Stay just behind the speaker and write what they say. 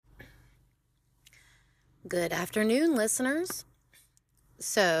Good afternoon, listeners.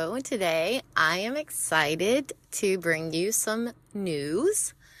 So, today I am excited to bring you some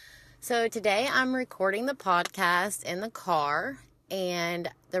news. So, today I'm recording the podcast in the car, and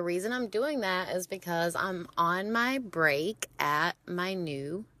the reason I'm doing that is because I'm on my break at my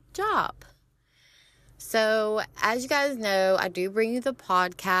new job. So, as you guys know, I do bring you the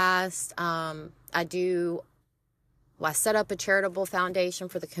podcast. I set up a charitable foundation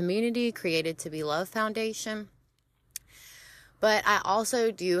for the community, Created to Be Loved Foundation. But I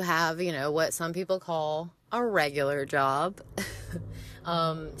also do have, what some people call a regular job.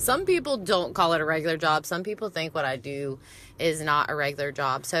 Some people don't call it a regular job. Some people think what I do is not a regular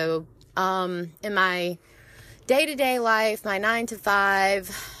job. So, in my day-to-day life, my 9 to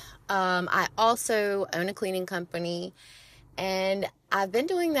 5, I also own a cleaning company, and I've been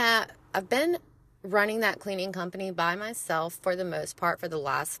doing that. I've been running that cleaning company by myself for the most part for the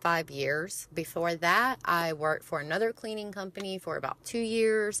last 5 years. Before that, I worked for another cleaning company for about 2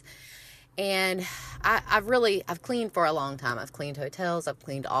 years. And I've cleaned for a long time. I've cleaned hotels, I've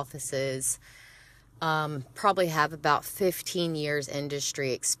cleaned offices, probably have about 15 years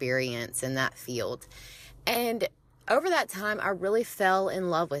industry experience in that field. And over that time, I really fell in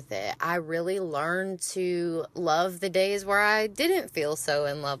love with it. I really learned to love the days where I didn't feel so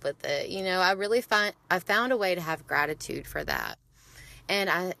in love with it. I found a way to have gratitude for that. And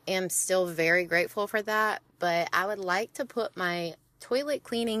I am still very grateful for that. But I would like to put my toilet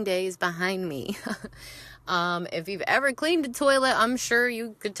cleaning days behind me. If you've ever cleaned a toilet, I'm sure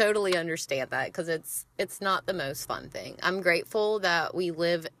you could totally understand that, because it's not the most fun thing. I'm grateful that we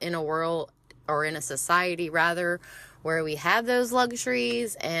live in a world, or in a society rather, where we have those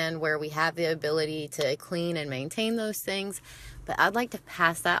luxuries and where we have the ability to clean and maintain those things. But I'd like to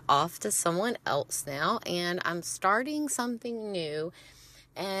pass that off to someone else now, and I'm starting something new.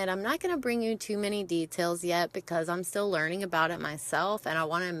 And I'm not going to bring you too many details yet, because I'm still learning about it myself, and I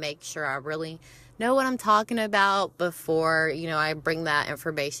want to make sure I really know what I'm talking about before, I bring that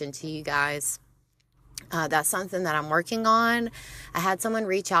information to you guys. That's something that I'm working on. I had someone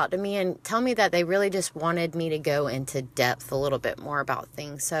reach out to me and tell me that they really just wanted me to go into depth a little bit more about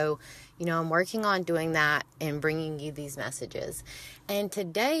things. So, I'm working on doing that and bringing you these messages. And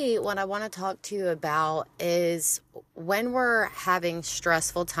today, what I want to talk to you about is when we're having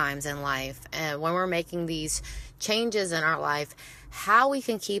stressful times in life and when we're making these changes in our life, how we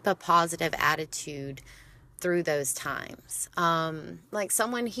can keep a positive attitude through those times. Like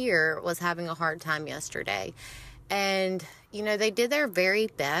someone here was having a hard time yesterday, and they did their very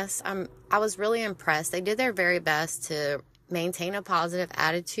best. I was really impressed. They did their very best to maintain a positive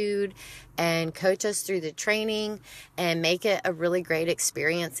attitude and coach us through the training and make it a really great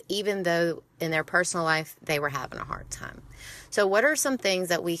experience, even though in their personal life they were having a hard time. So what are some things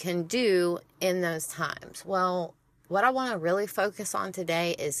that we can do in those times? Well, what I want to really focus on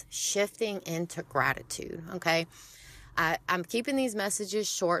today is shifting into gratitude, okay? I'm keeping these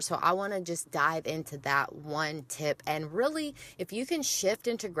messages short, so I want to just dive into that one tip. And really, if you can shift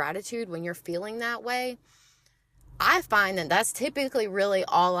into gratitude when you're feeling that way, I find that that's typically really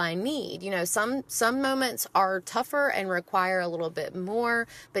all I need. Some moments are tougher and require a little bit more,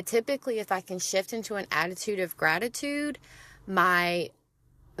 but typically if I can shift into an attitude of gratitude, my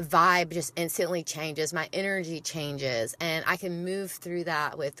vibe just instantly changes, my energy changes, and I can move through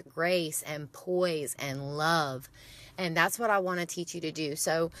that with grace and poise and love. And that's what I want to teach you to do.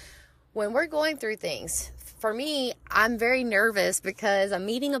 So when we're going through things, for me, I'm very nervous because I'm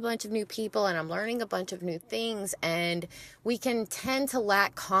meeting a bunch of new people and I'm learning a bunch of new things, and we can tend to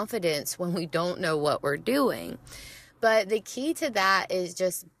lack confidence when we don't know what we're doing. But the key to that is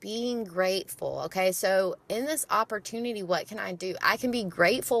just being grateful, okay? So in this opportunity, what can I do? I can be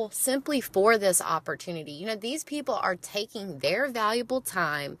grateful simply for this opportunity. These people are taking their valuable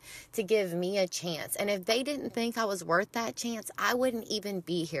time to give me a chance. And if they didn't think I was worth that chance, I wouldn't even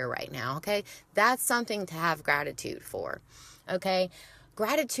be here right now, okay? That's something to have gratitude for, okay?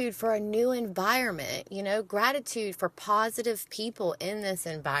 Gratitude for a new environment, gratitude for positive people in this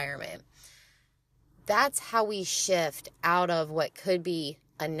environment. That's how we shift out of what could be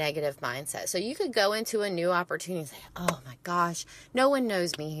a negative mindset. So you could go into a new opportunity and say, oh my gosh, no one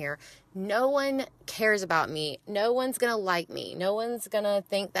knows me here. No one cares about me. No one's going to like me. No one's going to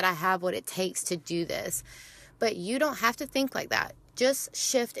think that I have what it takes to do this. But you don't have to think like that. Just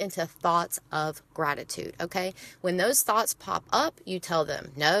shift into thoughts of gratitude, okay? When those thoughts pop up, you tell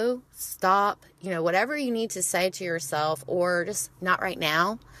them, no, stop, whatever you need to say to yourself, or just not right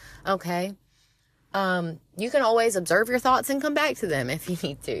now, okay? You can always observe your thoughts and come back to them if you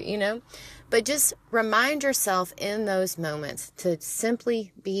need to, But just remind yourself in those moments to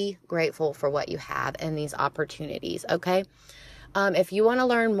simply be grateful for what you have and these opportunities, okay? If you want to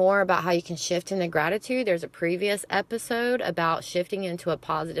learn more about how you can shift into gratitude, there's a previous episode about shifting into a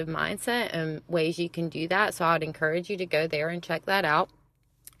positive mindset and ways you can do that. So I would encourage you to go there and check that out.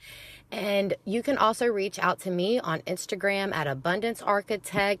 And you can also reach out to me on Instagram at Abundance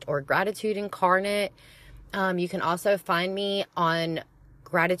Architect or Gratitude Incarnate. You can also find me on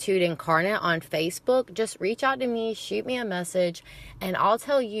Gratitude Incarnate on Facebook. Just reach out to me, shoot me a message, and I'll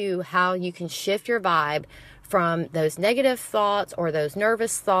tell you how you can shift your vibe from those negative thoughts or those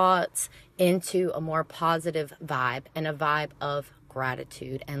nervous thoughts into a more positive vibe and a vibe of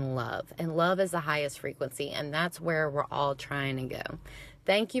gratitude and love. And love is the highest frequency, and that's where we're all trying to go.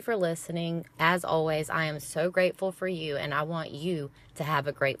 Thank you for listening. As always, I am so grateful for you, and I want you to have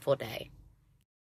a grateful day.